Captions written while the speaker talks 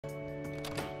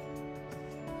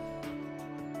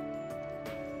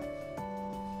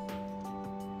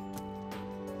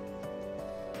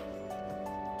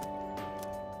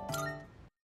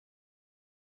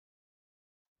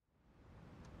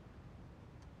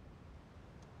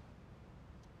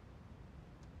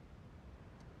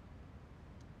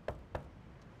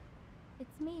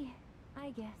me, I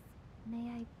guess. May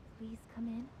I please come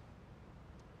in?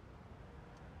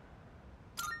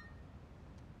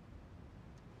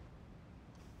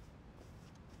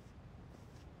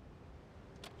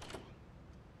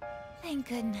 Thank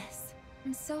goodness.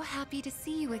 I'm so happy to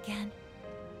see you again.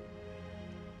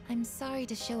 I'm sorry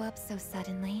to show up so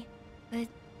suddenly, but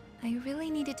I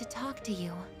really needed to talk to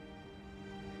you.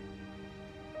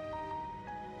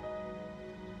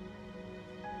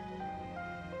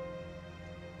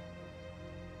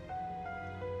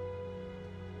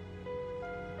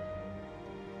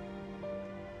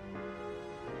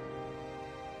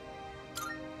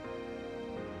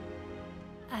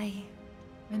 I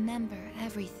remember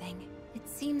everything. It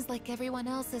seems like everyone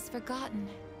else has forgotten.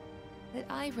 But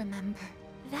I remember.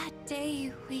 That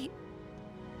day we...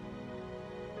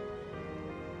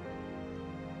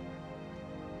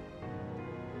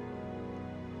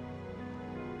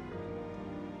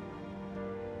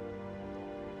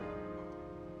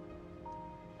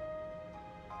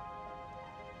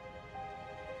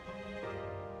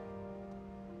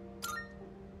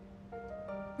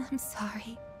 I'm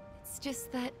sorry. It's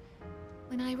just that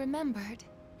when I remembered,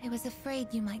 I was afraid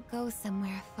you might go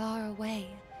somewhere far away,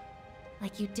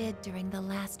 like you did during the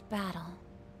last battle.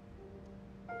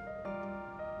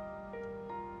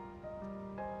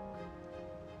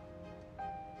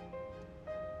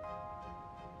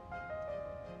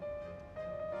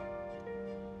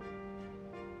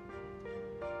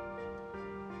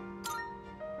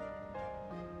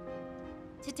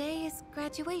 Today is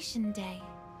graduation day,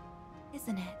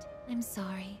 isn't it? I'm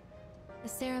sorry. The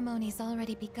ceremony's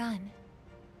already begun.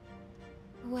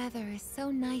 The weather is so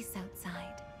nice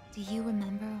outside. Do you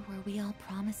remember where we all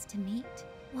promised to meet?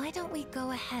 Why don't we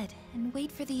go ahead and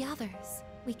wait for the others?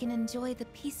 We can enjoy the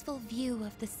peaceful view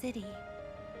of the city.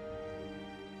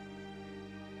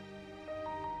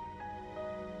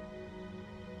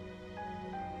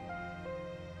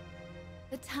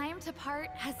 The time to part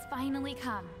has finally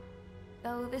come.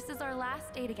 Though this is our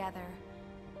last day together,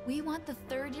 we want the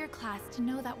third-year class to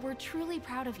know that we're truly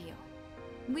proud of you.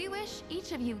 We wish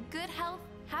each of you good health,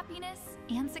 happiness,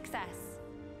 and success.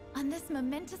 On this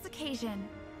momentous occasion,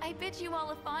 I bid you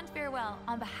all a fond farewell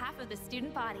on behalf of the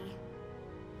student body.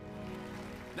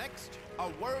 Next, a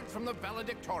word from the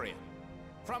valedictorian.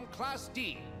 From Class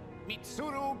D,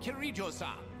 Mitsuru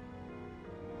Kirijo-san.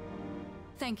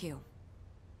 Thank you.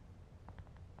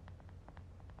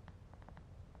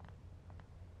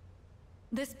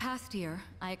 This past year,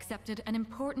 I accepted an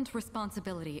important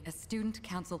responsibility as Student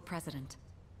Council President.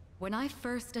 When I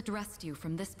first addressed you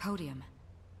from this podium,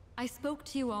 I spoke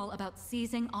to you all about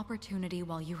seizing opportunity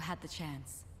while you had the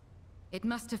chance. It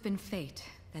must have been fate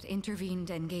that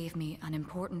intervened and gave me an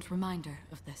important reminder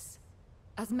of this.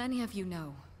 As many of you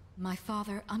know, my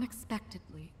father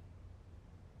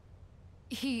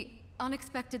He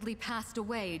unexpectedly passed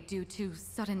away due to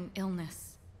sudden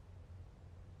illness.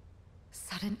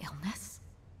 Sudden illness?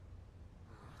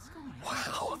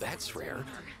 Wow, that's rare.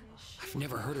 I've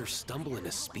never heard her stumble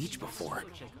into speech before.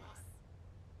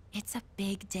 It's a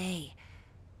big day.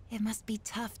 It must be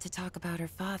tough to talk about her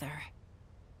father.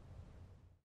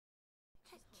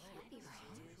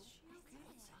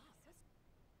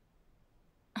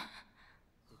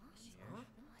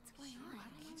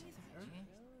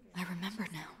 I remember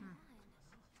now.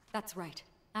 That's right.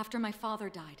 After my father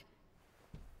died,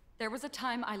 there was a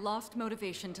time I lost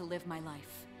motivation to live my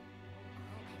life.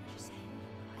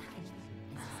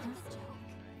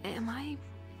 Am I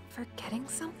forgetting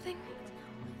something?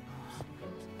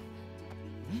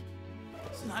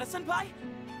 Minato-senpai?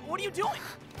 What are you doing?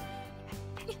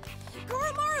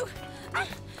 Goromaru!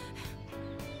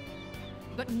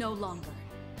 But no longer.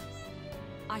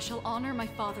 I shall honor my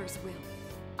father's will.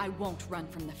 I won't run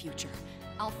from the future.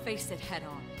 I'll face it head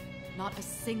on. Not a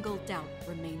single doubt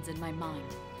remains in my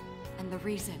mind. And the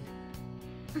reason...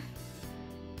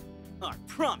 I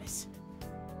promise.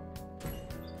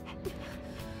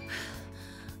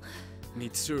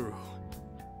 Mitsuru.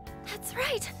 That's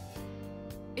right!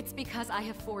 It's because I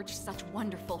have forged such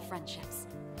wonderful friendships.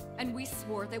 And we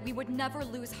swore that we would never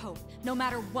lose hope, no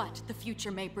matter what the future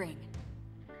may bring.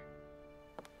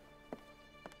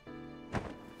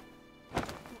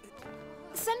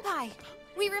 Senpai!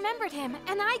 We remembered him,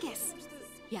 and Aigis!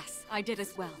 Yes, I did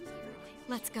as well.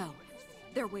 Let's go.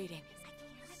 They're waiting.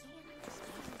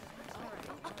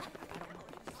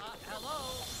 Hello,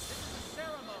 this is the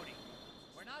ceremony.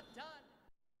 We're not done.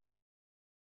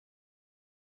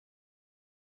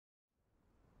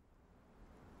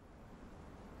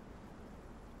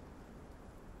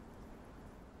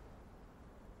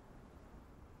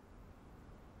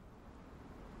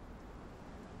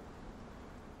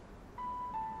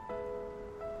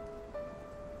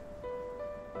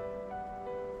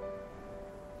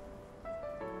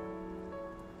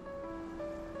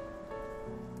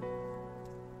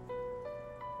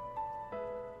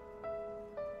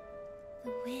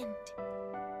 wind.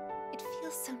 It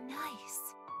feels so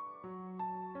nice.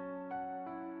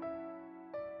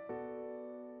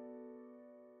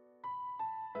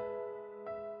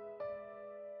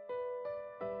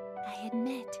 I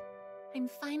admit, I'm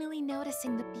finally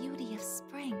noticing the beauty of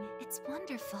spring. It's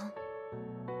wonderful.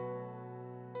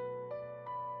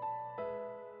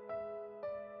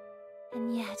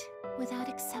 And yet, without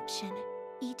exception,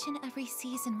 each and every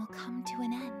season will come to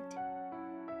an end.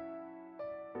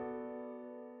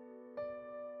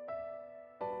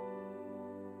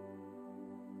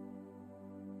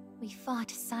 We fought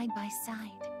side by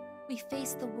side. We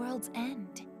faced the world's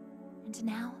end. And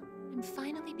now, I'm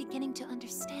finally beginning to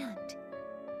understand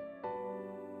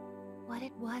what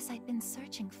it was I'd been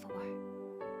searching for.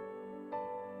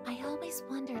 I always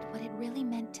wondered what it really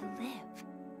meant to live.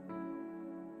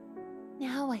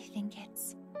 Now I think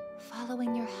it's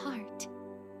following your heart,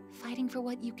 fighting for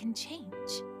what you can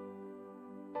change,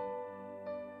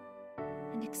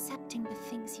 and accepting the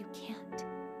things you can't.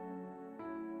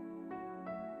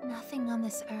 Nothing on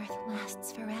this earth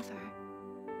lasts forever.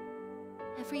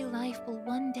 Every life will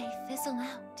one day fizzle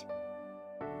out.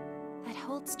 That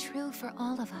holds true for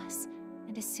all of us,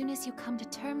 and as soon as you come to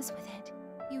terms with it,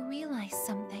 you realize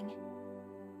something.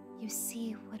 You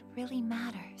see what really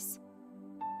matters,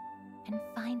 and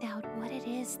find out what it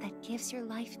is that gives your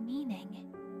life meaning.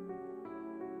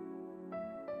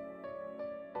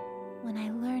 When I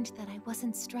learned that I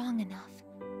wasn't strong enough,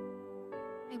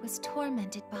 I was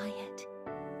tormented by it.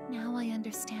 Now I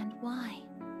understand why.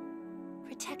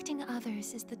 Protecting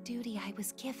others is the duty I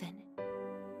was given.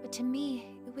 But to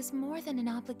me, it was more than an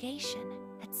obligation.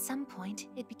 At some point,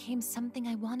 it became something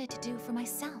I wanted to do for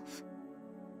myself.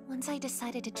 Once I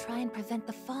decided to try and prevent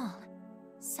the fall,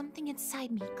 something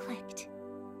inside me clicked.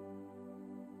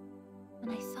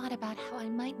 When I thought about how I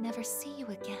might never see you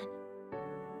again,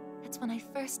 that's when I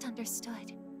first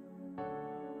understood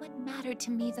what mattered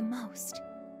to me the most.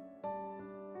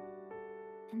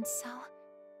 And so,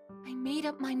 I made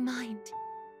up my mind.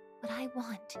 What I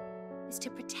want is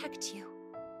to protect you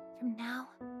from now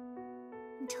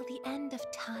until the end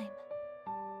of time.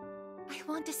 I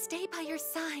want to stay by your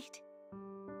side.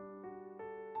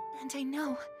 And I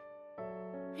know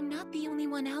I'm not the only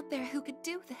one out there who could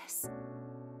do this.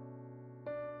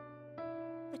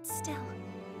 But still,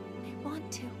 I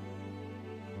want to.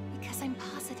 Because I'm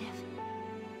positive,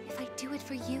 if I do it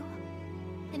for you,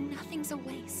 then nothing's a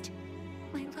waste.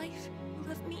 My life will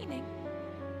have meaning.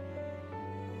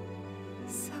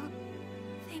 So,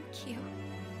 thank you.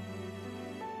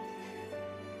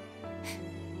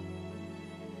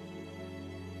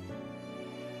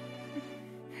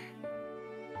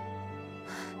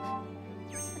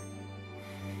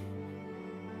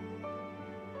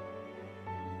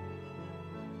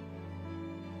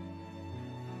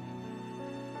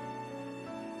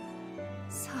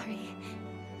 Sorry.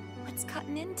 What's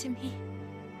gotten into me?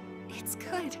 It's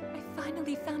good. I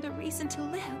finally found a reason to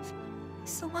live.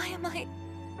 So why am I...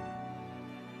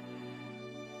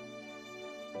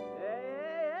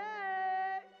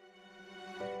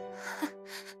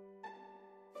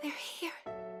 They're here.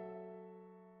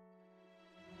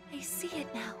 I see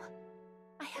it now.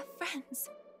 I have friends.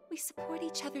 We support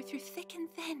each other through thick and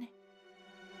thin.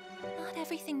 Not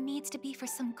everything needs to be for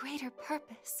some greater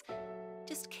purpose.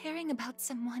 Just caring about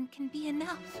someone can be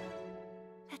enough.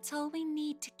 That's all we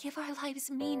need to give our lives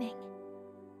meaning.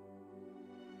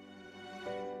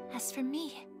 As for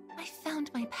me, I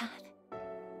found my path.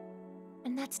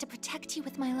 And that's to protect you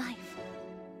with my life.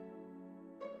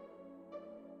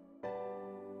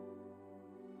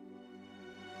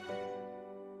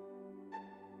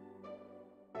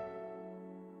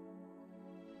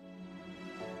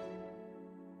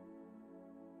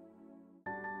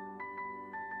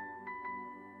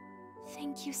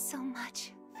 Thank you so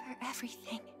much for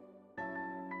everything.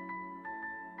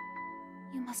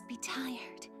 You must be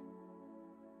tired.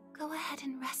 Go ahead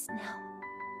and rest now.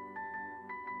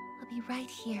 I'll be right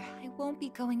here. I won't be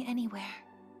going anywhere.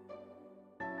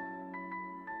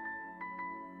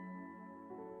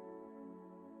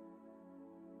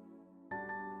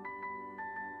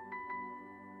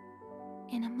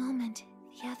 In a moment,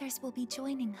 the others will be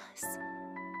joining us.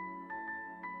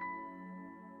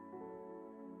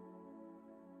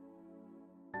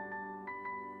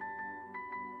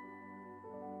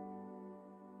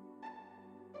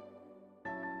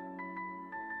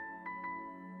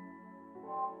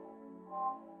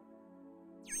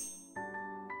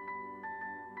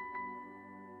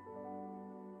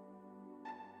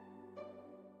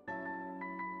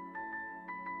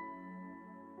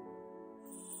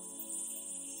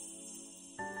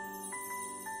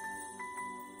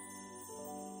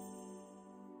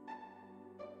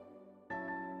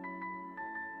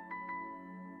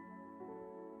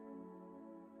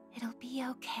 It'll be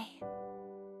okay.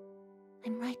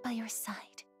 I'm right by your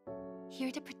side,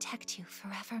 here to protect you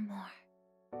forevermore.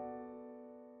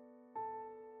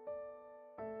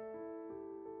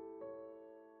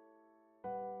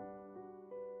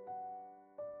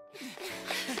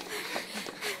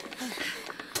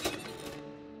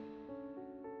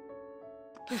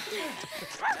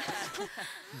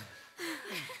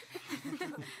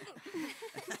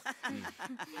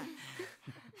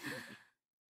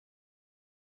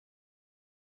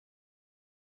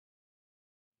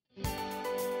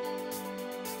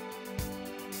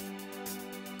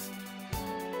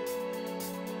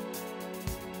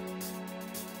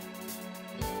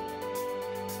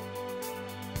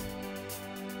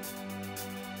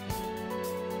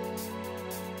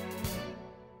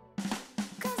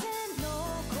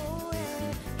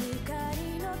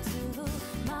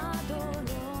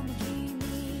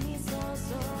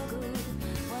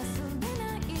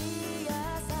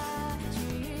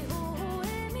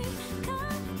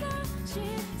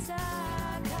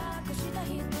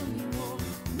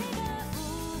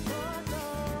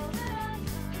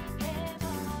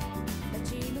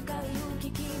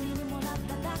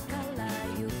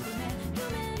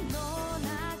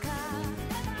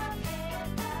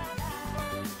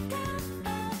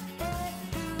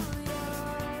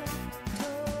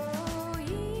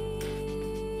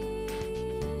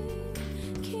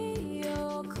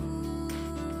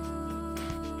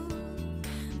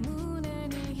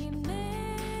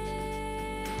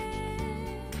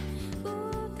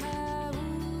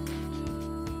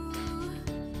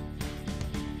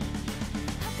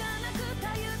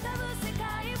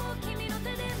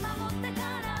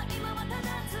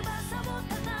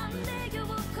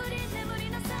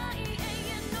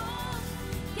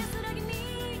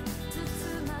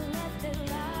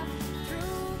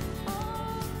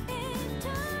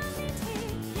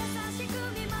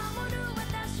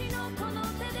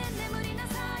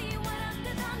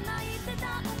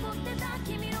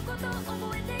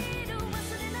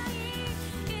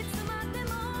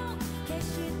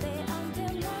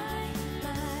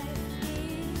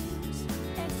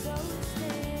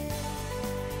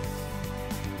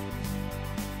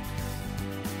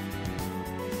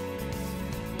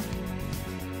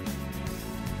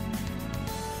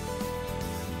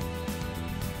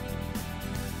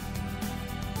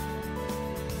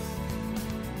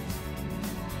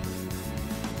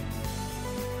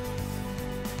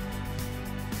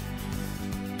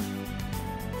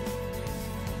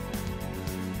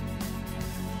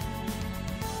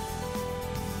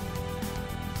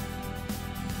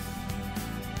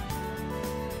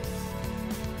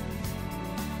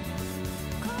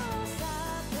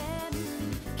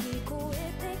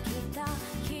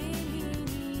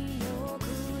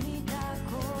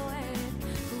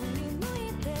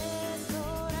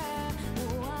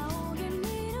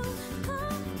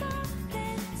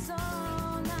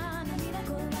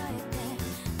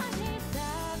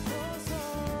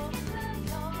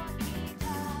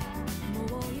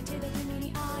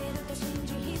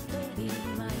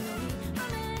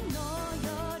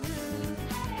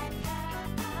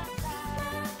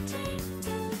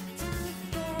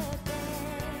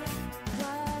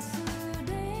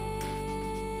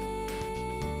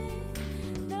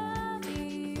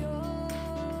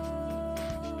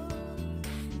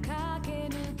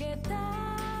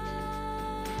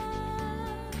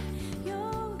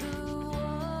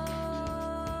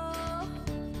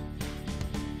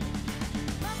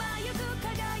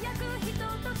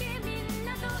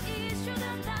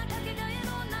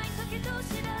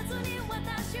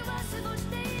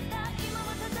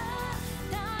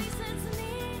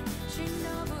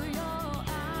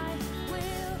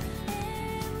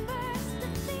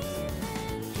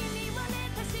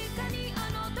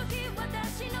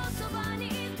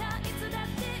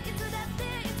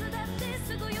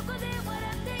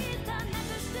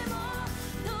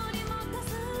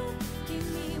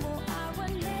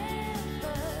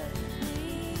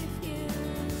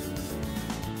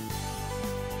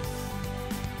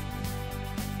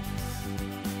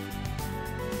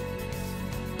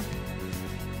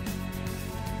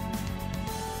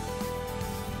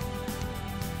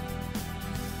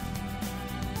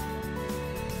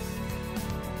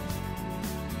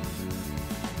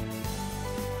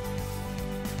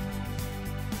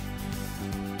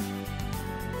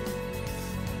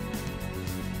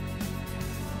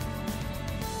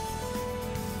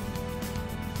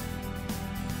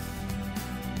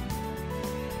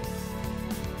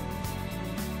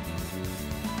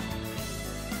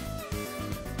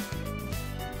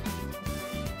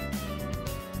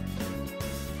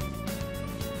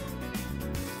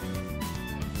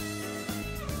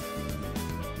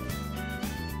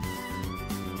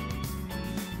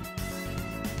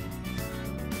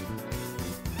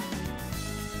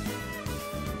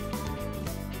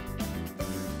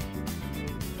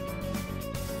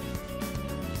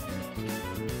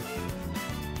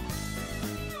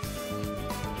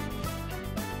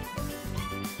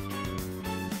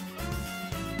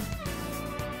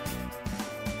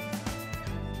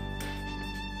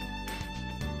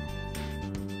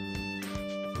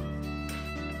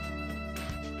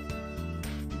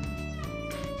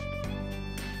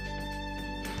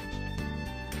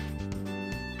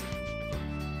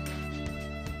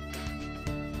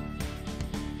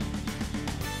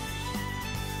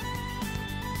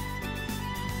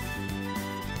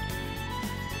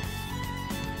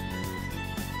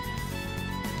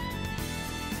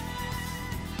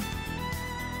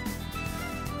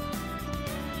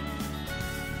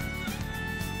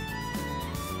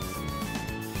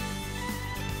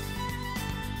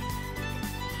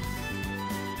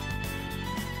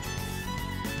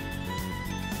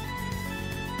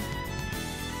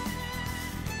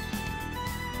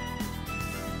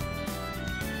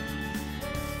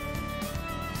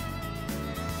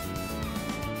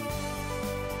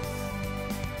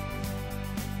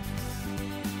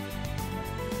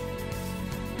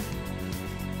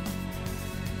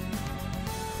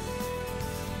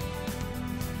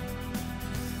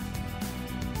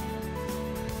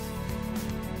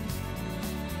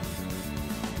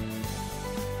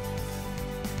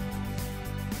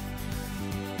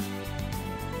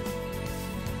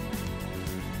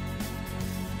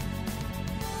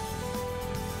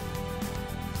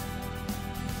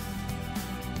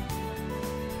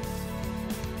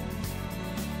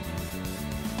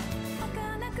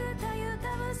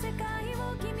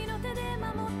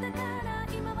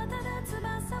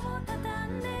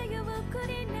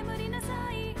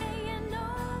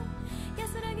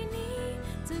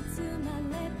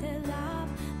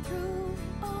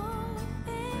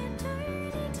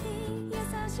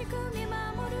 しく見守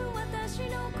る私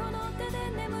のこの手で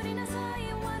眠りなさい。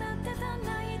笑ってた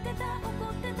泣いてた怒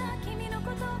ってた君の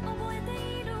こと覚えて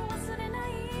いる忘れな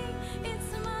い。い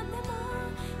つまでも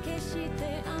決し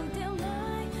て Until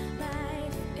life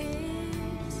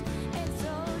is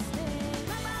exhausted。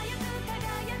 輝く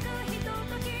輝くひと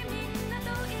ときみんな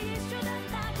と一緒だ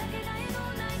った。かけがえの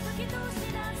ない時と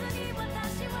知らずに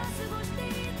私は過ごし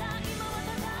ていた。今は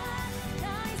ただ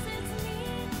大切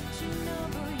に忍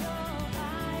ぶよ。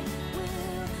 I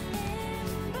will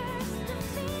embrace the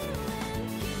feeling。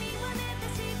 君はね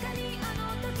確かにあ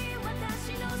の時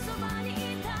私のそばにい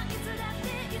た。いつだって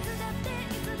いつだって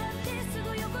いつだってすぐ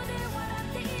横で笑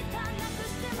っていた。なく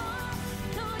しても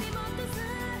取り戻す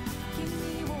君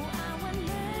を I will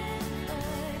never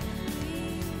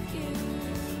leave you。